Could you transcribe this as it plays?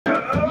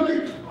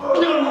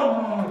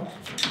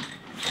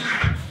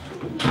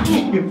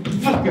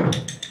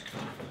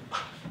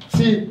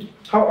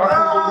How really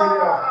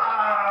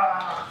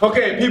are.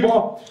 Okay,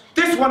 people,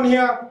 this one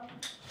here,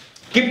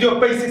 give you a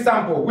basic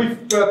sample. We're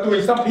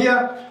doing some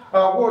here.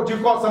 What you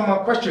got some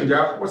questions,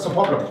 yeah? What's the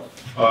problem?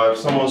 If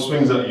someone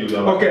swings at you,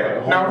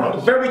 okay, now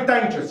very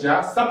dangerous,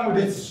 yeah?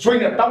 Somebody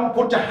swing it, don't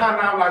put your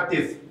hand out like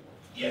this.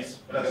 Yes,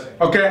 that's it.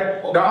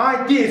 Okay, the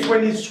idea is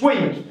when you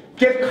swing,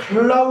 get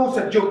close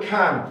as you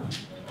can.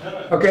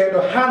 Okay,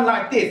 the hand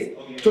like this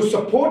to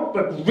support,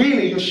 but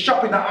really you're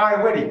shot in the eye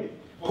already.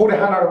 Pull the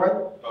hand out of the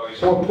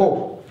way. Or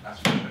pull.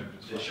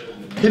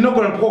 He's not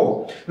going to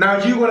pull.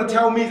 Now you're going to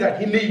tell me that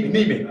he need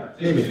me.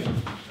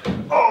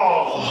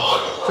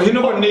 Oh! So he's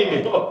not going to need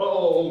me.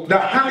 The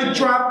hand is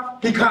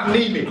dropped, he can't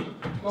need me.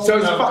 So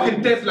it's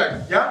fucking dead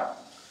leg, yeah?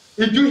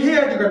 If you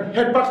hear, you can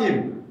headbutt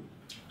him.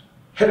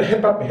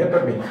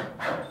 Headbutt me.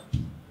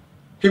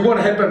 He want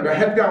to headbutt me,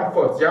 head down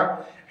first, yeah?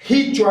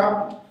 He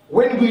drop.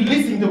 When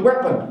releasing the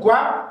weapon,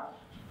 grab,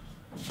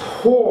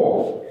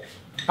 pull,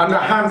 and the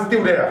hand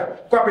still there.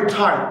 Grab it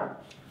tight,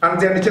 and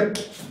then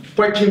just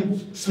break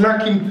him,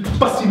 smack him,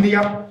 bust him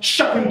up,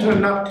 shove him to the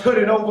nut, turn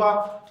it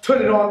over,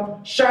 turn it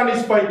on, shine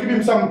his face, give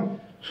him some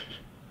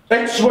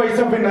X-ray,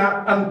 something like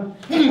that, and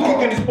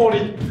kick in his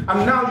body.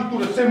 And now you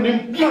do the same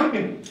thing,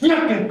 knocking,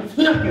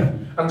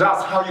 and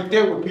that's how you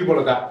deal with people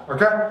like that.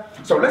 Okay?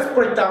 So let's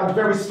break down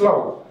very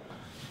slow.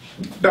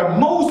 The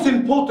most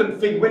important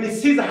thing when he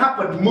sees it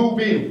happen, move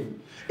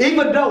in.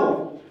 Even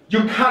though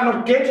you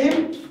cannot get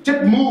him,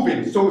 just move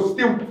in. So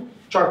still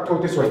try to go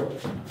this way.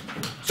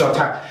 So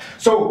attack.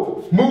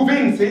 So move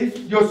in, see?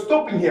 You're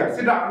stopping here.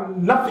 See that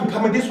nothing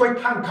coming this way,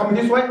 can't come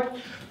this way.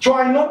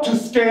 Try not to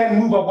scare and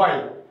move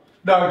away.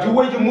 Now the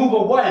way you move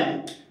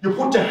away, you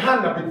put your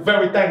hand up, it's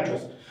very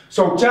dangerous.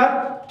 So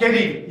just get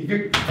in. If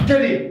you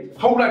get in,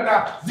 hold like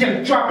that,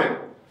 then drop it.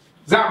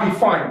 That'll be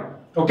fine.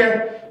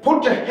 Okay?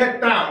 Put your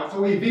head down,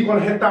 so if you're going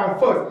to head down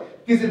first,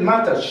 this is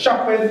matter,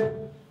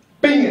 shuffle,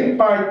 bing it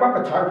by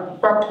grab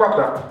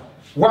that.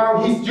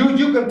 While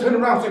you can turn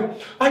around and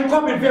say, I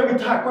grab it very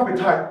tight, grab it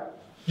tight.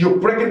 You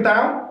break it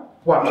down,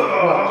 what?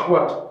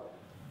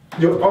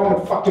 Your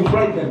arm fucking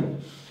breaking.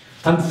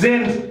 And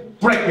then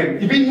break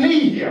it. If you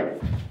knee here,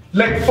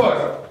 leg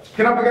first.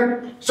 Get up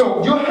again.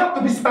 So you have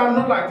to be stand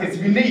not like this.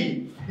 If you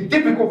knee, it's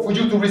difficult for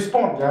you to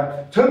respond.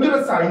 Yeah? Turn to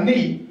the side,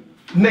 knee,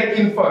 neck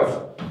in first.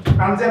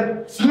 And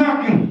then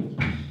smacking,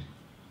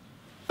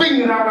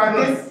 bring it out like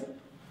this,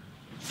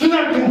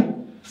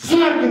 smacking.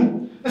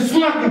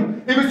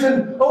 If it's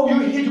an, oh, you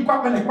hit, you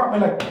grab my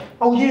leg,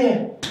 oh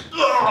yeah.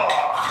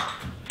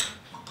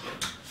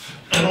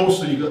 And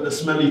also you got the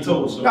smelly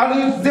toes. So.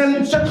 And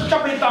then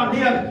shove it down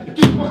here,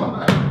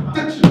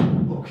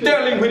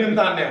 dealing with him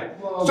down there.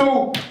 Wow.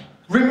 So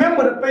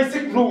remember the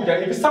basic rule, yeah?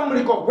 If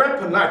somebody got a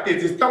weapon like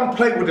this, is don't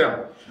play with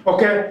them,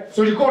 okay?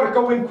 So you got to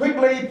go in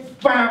quickly,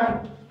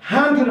 bam.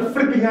 Hand to the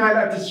flipping eye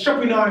like this,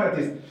 shoving the eye like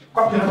this.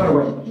 Grab your hand out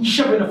of the way.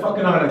 Shoving the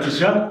fucking eye like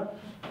this, yeah?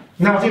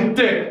 Now he's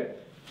dead.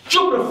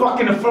 Drop the fuck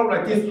in the throat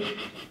like this.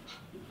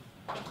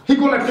 He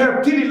got like a pair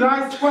of titty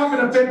lights, grab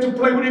in the bed to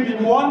play with him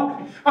in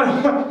one.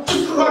 And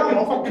just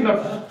fucking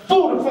up.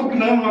 Pull the fucking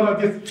arm out like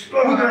this.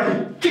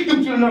 Kick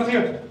him to the nuts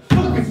here.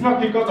 Fucking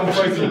smack your goddamn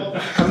face here.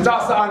 And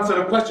that's the answer to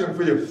the question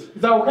for you. Is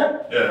that okay?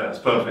 Yeah, that's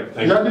perfect.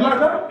 Thank you. You like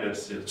that?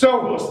 Yes.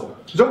 So,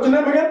 what's your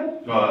name again?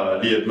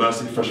 Liad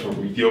Mercy, fresh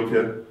from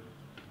Ethiopia.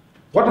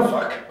 What the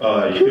fuck?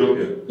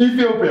 Ethiopia.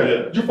 Ethiopia?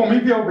 Yeah. You from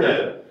Ethiopia?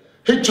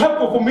 Yeah. He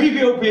traveled from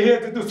Ethiopia here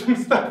to do some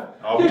stuff.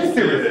 You're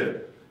serious?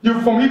 Yeah.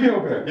 You from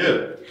Ethiopia?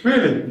 Yeah.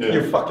 Really? Yeah.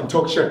 You fucking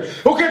talk shit.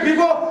 Okay,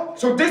 people,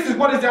 so this is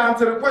what is the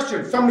answer to the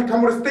question. Somebody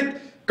come with a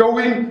stick, go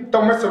in,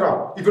 don't mess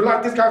around. If you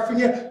like this kind of thing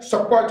here,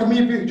 subscribe to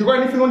me. You got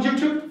anything on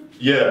YouTube?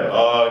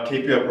 Yeah,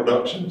 KPR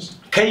Productions.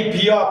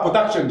 KPR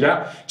Productions,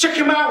 yeah? Check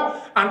him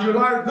out, and you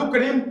like, look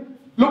at him.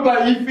 Look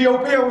like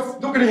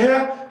Ethiopians, look at the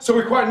hair, so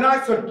we're quite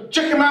nice. So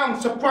check him out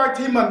and subscribe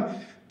to him and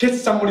get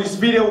some of his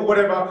video,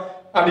 whatever.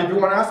 And if you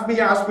want to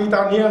ask me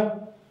down here,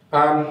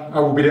 I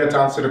will be there to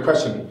answer the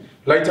question.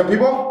 Later,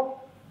 people.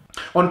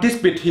 On this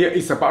bit here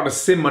is about the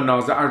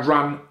seminars that I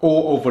run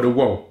all over the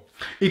world.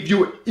 If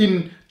you're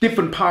in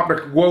different part of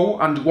the world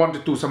and want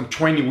to do some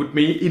training with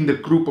me in the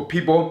group of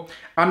people,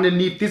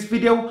 underneath this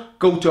video,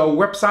 go to our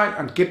website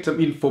and get some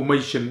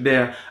information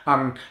there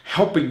and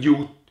helping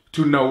you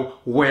to know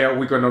where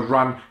we're gonna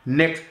run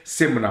next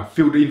seminar.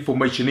 Fill the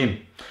information in.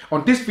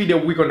 On this video,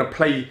 we're gonna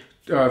play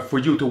for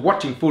you to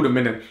watching for the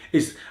minute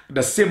is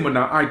the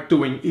seminar I'm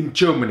doing in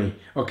Germany.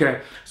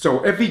 Okay,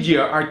 so every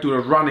year I do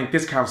running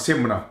this kind of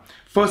seminar.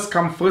 First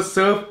come, first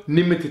serve,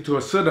 limited to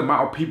a certain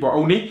amount of people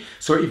only.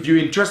 So if you're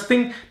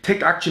interested,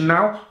 take action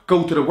now.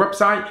 Go to the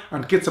website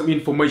and get some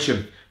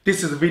information.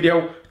 This is the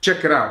video.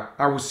 Check it out.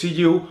 I will see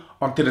you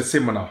until the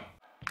seminar.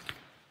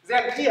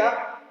 Then here.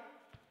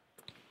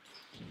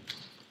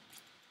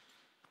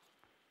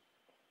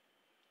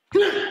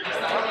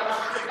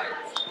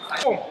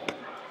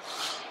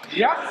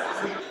 Yes,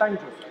 thank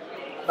you.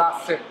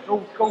 That's it.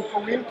 Go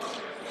in.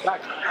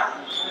 Like.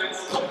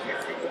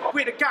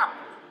 With the gap.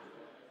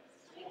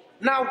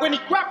 Now when he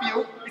grab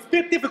you, it's a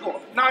bit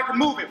difficult. Now I can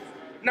move him.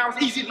 Now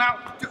it's easy now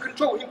to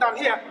control him down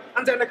here,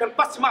 and then I can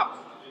bust him up.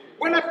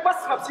 When I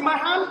first up, see my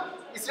hand?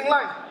 It's in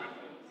line.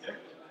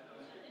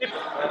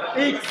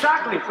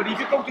 Exactly, but if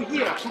you go to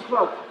here, too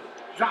close.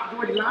 That's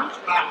where the line?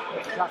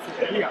 That's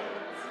it, here.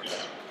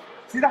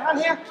 See the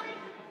hand here?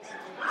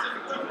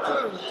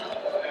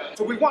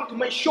 So we want to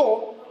make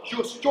sure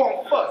you're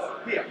strong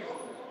first, here,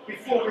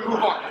 before we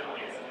move on.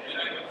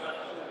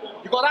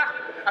 You got that?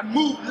 And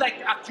move leg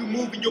as you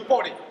move in your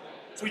body.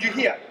 So you're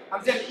here.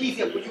 And then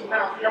easier for you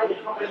now. Here we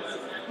come in,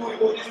 do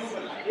all this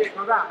movement.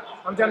 Like that.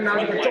 And then now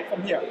you can jump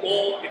from here.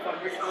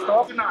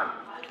 Stop tonight.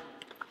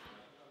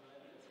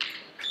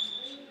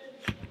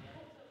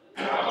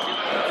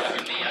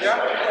 Yeah?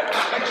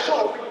 Make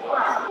sure.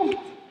 And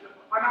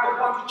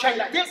I want to change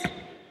like this.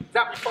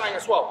 That'll be fine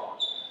as well.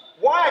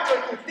 Why I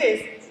can do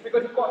this?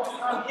 Because you've got this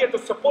hand here to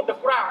support the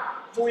ground.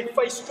 So we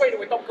face straight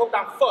away, don't go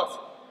down first.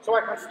 So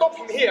I can stop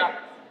him here.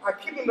 I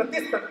keep him the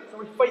distance so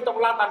we face don't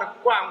land on the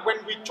ground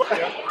when we try.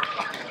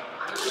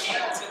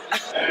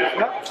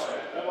 Yeah.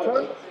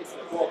 Turn.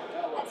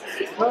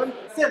 Turn.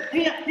 Sit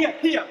here, here,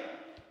 here.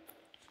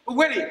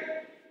 Ready.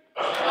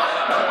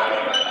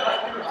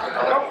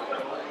 Go.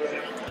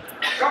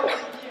 Go.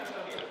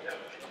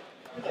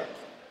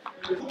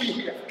 Be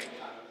here.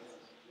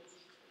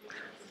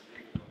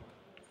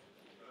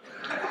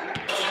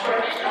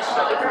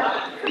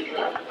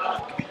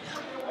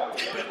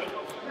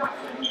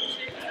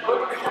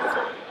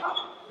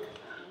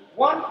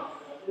 One,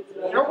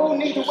 elbow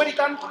knee to very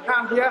done,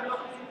 hand here,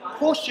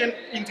 pushing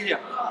into here.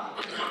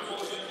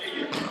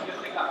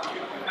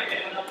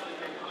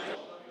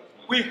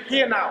 We're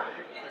here now.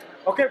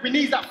 Okay, we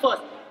need that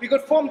first.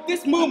 Because from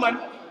this movement,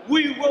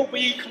 we will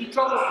be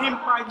controlling him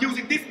by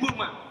using this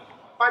movement.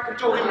 By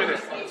controlling him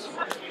with this.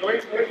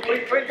 Wait,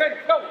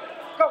 go,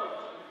 go.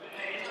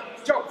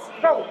 Joe,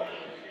 go,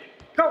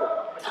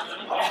 go.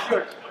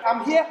 Good.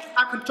 I'm here,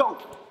 I control.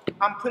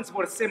 I'm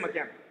principal the same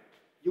again.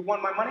 You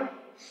want my money?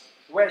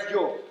 Where's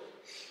yours?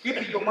 Give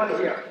me your money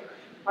here.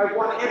 I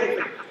want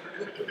everything.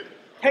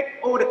 Take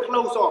all the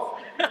clothes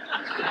off.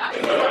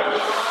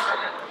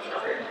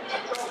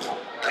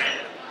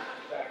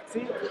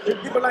 See,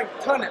 people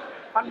like turn it.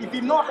 And if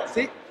you not,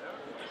 see?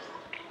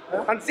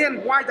 And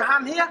then why the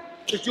hand here?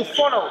 Is you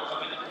follow.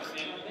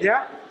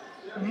 Yeah?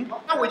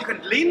 Now you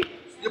can lean,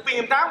 you bring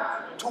him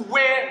down to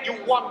where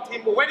you want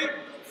him already.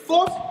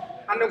 Force,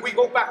 and then we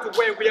go back to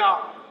where we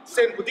are.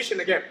 Same position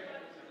again.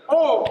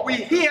 Or we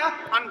here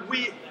and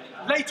we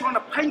later on a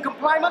pain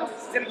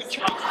compliance, then we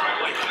change.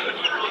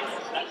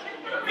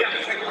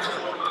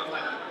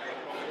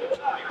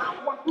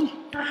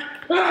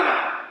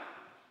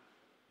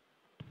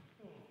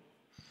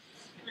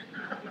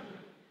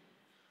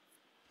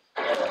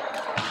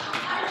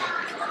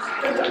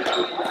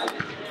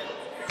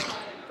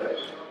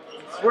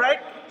 Break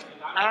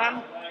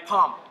and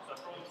pump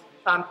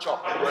and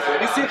chop.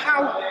 You see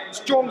how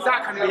strong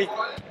that can be?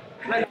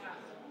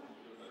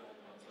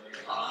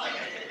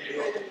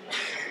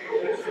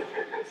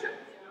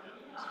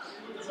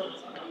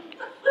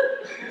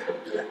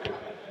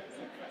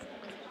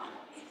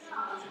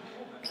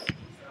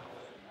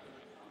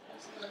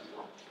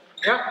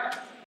 Yeah?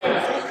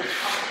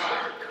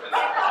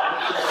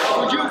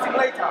 We'll use it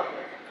later.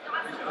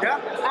 Yeah?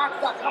 Add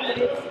that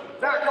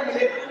coming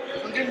in,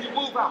 and then you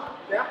move out.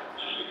 Yeah?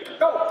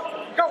 Go,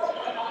 go.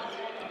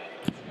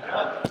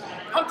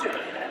 Punch it.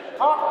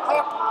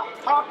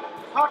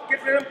 Hard,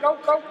 get rid of him. Go,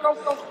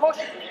 push.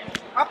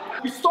 Up.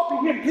 We're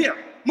stopping him here.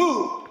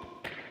 Move.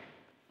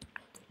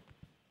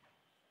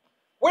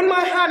 When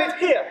my hand is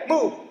here,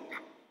 move.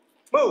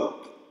 Move.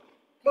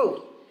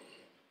 Move.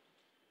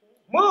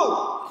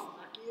 Move.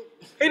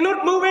 He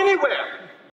not move anywhere.